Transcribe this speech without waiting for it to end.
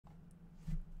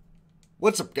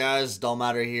What's up, guys?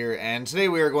 Dullmatter here, and today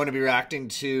we are going to be reacting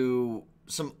to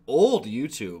some old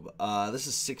YouTube. This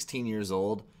is 16 years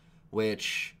old,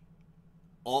 which...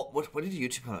 what did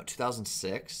YouTube come out?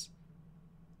 2006?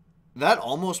 That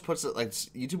almost puts it, like,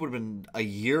 YouTube would have been a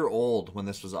year old when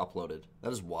this was uploaded.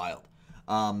 That is wild.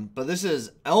 But this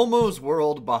is Elmo's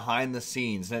World behind the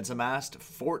scenes, and it's amassed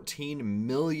 14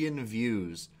 million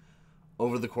views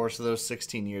over the course of those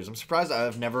 16 years. I'm surprised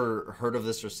I've never heard of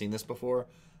this or seen this before.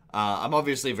 I'm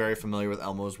obviously very familiar with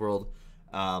Elmo's World.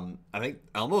 I think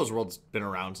Elmo's World's been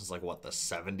around since, like, what, the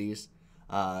 70s?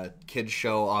 Kids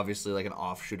show, obviously, like an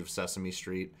offshoot of Sesame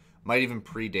Street. Might even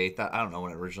predate that. I don't know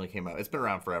when it originally came out. It's been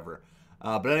around forever.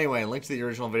 But anyway, link to the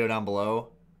original video down below.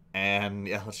 And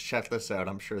yeah, let's check this out.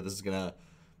 I'm sure this is gonna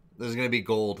be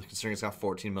gold, considering it's got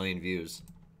 14 million views.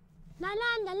 La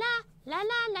la la la la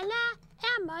la la la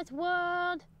Elmo's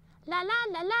World. La la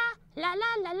la la la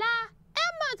la la la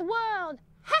Elmo's World.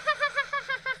 Ha ha ha ha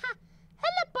ha ha ha.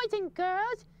 Hello, boys and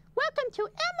girls. Welcome to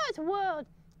Elmo's World.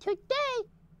 Today,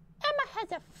 Emma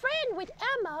has a friend with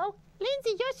Elmo.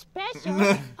 Lindsay, you're special.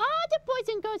 All the boys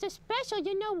and girls are special.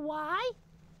 You know why?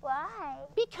 Why?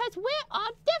 Because we're all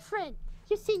different.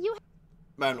 You see, you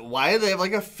Man, why do they have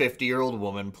like a 50-year-old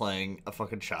woman playing a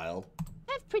fucking child?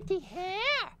 have pretty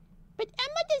hair. But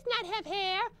Emma does not have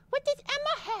hair. What does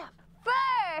Emma have?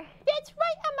 Fur! That's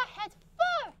right, Emma has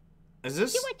fur. Is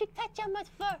this... You want to touch Emma's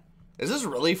fur? Is this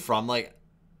really from, like...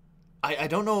 I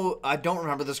don't know. I don't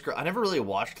remember this. I never really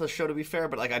watched the show, to be fair,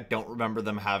 but, like, I don't remember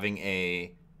them having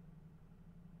a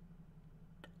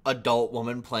adult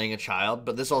woman playing a child.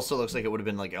 But this also looks like it would have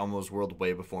been, like, Elmo's World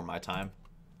way before my time.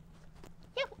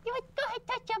 You go ahead,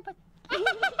 touch Emma.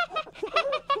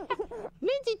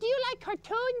 Lindsay, do you like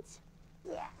cartoons?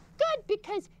 Yeah. Good,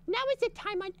 because now is the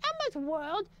time on Emma's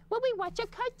World when we watch a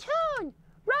cartoon.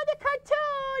 Roll the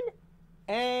cartoon.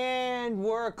 And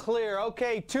we're clear.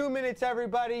 Okay, 2 minutes,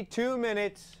 everybody. 2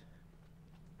 minutes.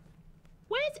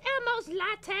 Where's Elmo's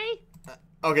latte?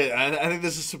 Okay, I think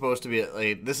this is supposed to be,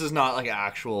 like, this is not, like,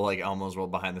 actual, like, Elmo's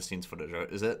World behind-the-scenes footage,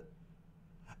 is it?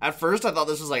 At first, I thought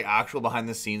this was, like, actual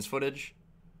behind-the-scenes footage,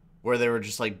 where they were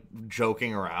just, like,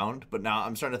 joking around, but now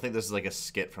I'm starting to think this is, like, a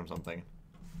skit from something.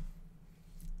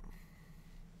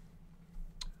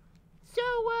 So,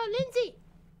 Lindsay,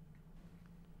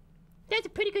 that's a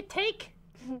pretty good take.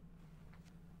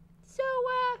 So,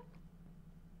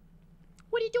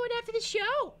 what are you doing after the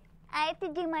show? I have to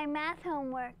do my math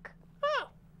homework. Oh.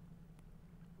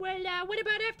 Well, what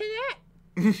about after that?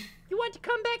 You want to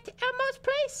come back to Elmo's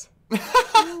place?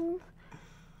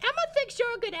 Emma thinks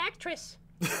you're a good actress.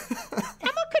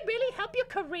 Emma could really help your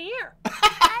career.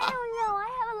 I don't know. I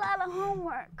have a lot of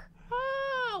homework.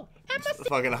 Oh, Emma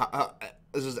Fucking,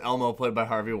 this is Elmo played by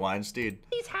Harvey Weinstein.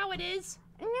 sees how it is.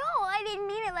 No, I didn't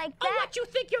mean it like Oh, that. what, you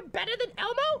think you're better than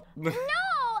Elmo? No, I Do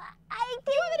you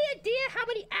didn't. have any idea how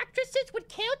many actresses would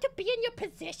kill to be in your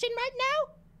position right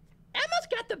now? Emma's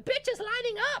got the bitches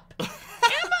lining up.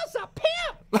 Emma's a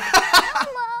pimp.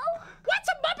 Elmo? What's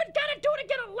a Muppet gotta do to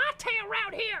get a latte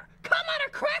around here? Come on,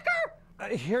 a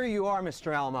cracker? Here you are,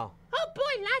 Mr. Elmo. Oh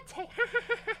boy, latte.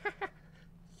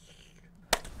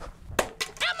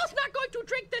 Elmo's not going to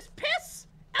drink this piss.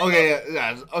 Okay,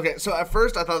 yeah, okay, so at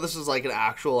first I thought this was like an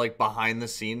actual, like,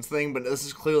 behind-the-scenes thing, but this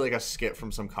is clearly like a skit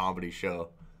from some comedy show.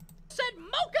 Said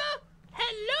Mocha.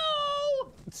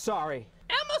 Hello. Sorry.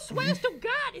 Elmo swears to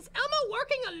God. Is Elmo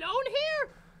working alone here?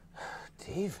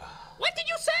 Diva. What did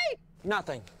you say?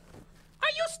 Nothing. Are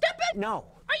you stepping? No.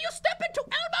 Are you stepping to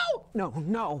Elmo?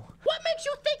 No. What makes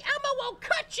you think Elmo won't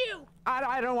cut you?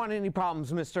 I don't want any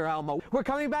problems, Mr. Elmo. We're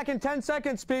coming back in 10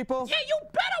 seconds, people. Yeah, you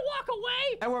better walk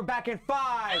away. And we're back in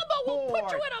 5, Elmo will 4,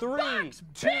 put you in a 3, box,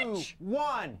 2, bitch.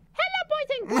 1. Hello, boys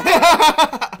and girls.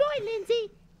 Boy,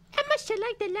 Lindsay, Emma should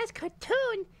like the last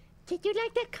cartoon. Did you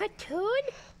like that cartoon?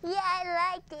 Yeah,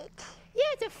 I liked it.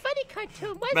 Yeah, it's a funny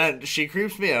cartoon, wasn't it? Man, she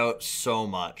creeps me out so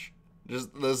much.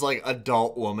 Just this, like,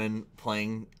 adult woman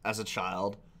playing as a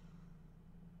child.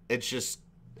 It's just,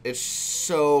 it's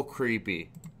so creepy.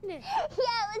 Yeah, it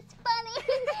was funny.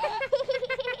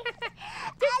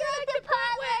 I like the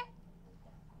part where...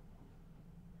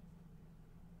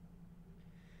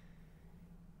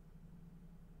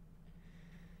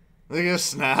 Look at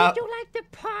snap. Did you like the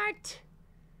part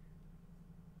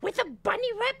with the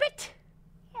bunny rabbit?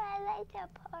 Yeah, I like that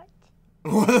part.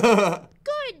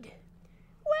 Good.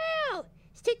 Well,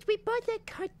 since we both like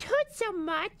cartoons so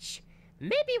much,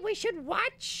 maybe we should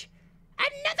watch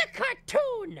another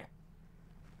cartoon.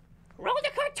 Roll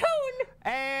the cartoon.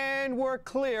 And we're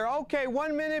clear. Okay,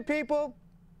 1 minute, people.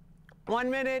 1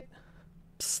 minute.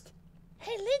 Psst.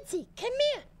 Hey, Lindsay, come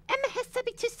here. Emma has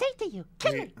something to say to you.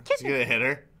 Come here, Is come he gonna here. hit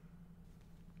her?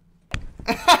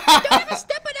 Don't ever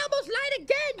step on Elmo's line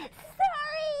again.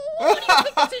 Sorry. What do you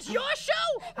think this is your show?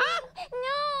 Huh?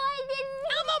 No, I didn't.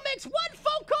 Elmo makes one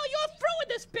phone call, you're through in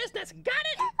this business. Got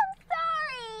it? I'm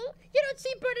sorry. You don't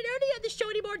see Bert and Ernie on the show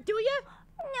anymore, do you?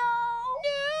 No.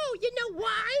 No. You know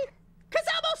why? Because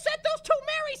Elmo sent those two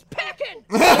Marys packing.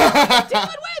 You know what you're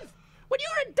dealing with? When you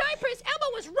were in diapers,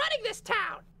 Elmo was running this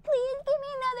town. Please give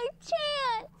me another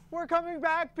chance. We're coming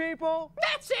back, people.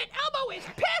 That's it. Elmo is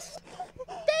pissed.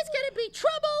 There's gonna be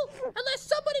trouble unless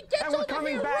somebody gets And we're over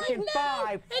coming here back right in now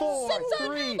 5, and 4, sits on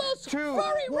 3, Elmo's 2,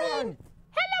 furry 1. ring.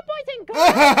 Hello, boys and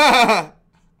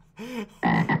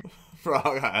girls.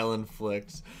 Frog Island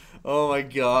Flicks. Oh my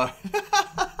god.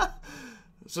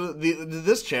 So did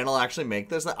this channel actually make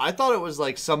this? I thought it was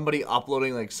like somebody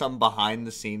uploading like some behind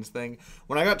the scenes thing.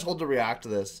 When I got told to react to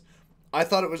this, I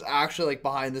thought it was actually like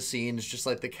behind the scenes, just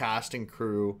like the cast and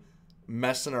crew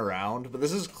messing around. But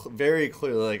this is very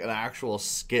clearly like an actual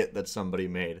skit that somebody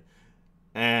made.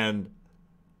 And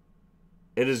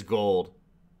it is gold.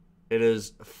 It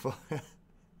is...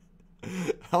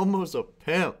 Elmo's a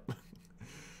pimp.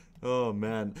 Oh,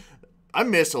 man. I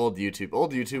miss old YouTube.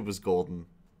 Old YouTube was golden.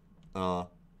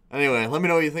 Anyway, let me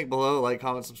know what you think below. Like,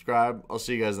 comment, subscribe. I'll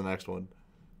see you guys in the next one.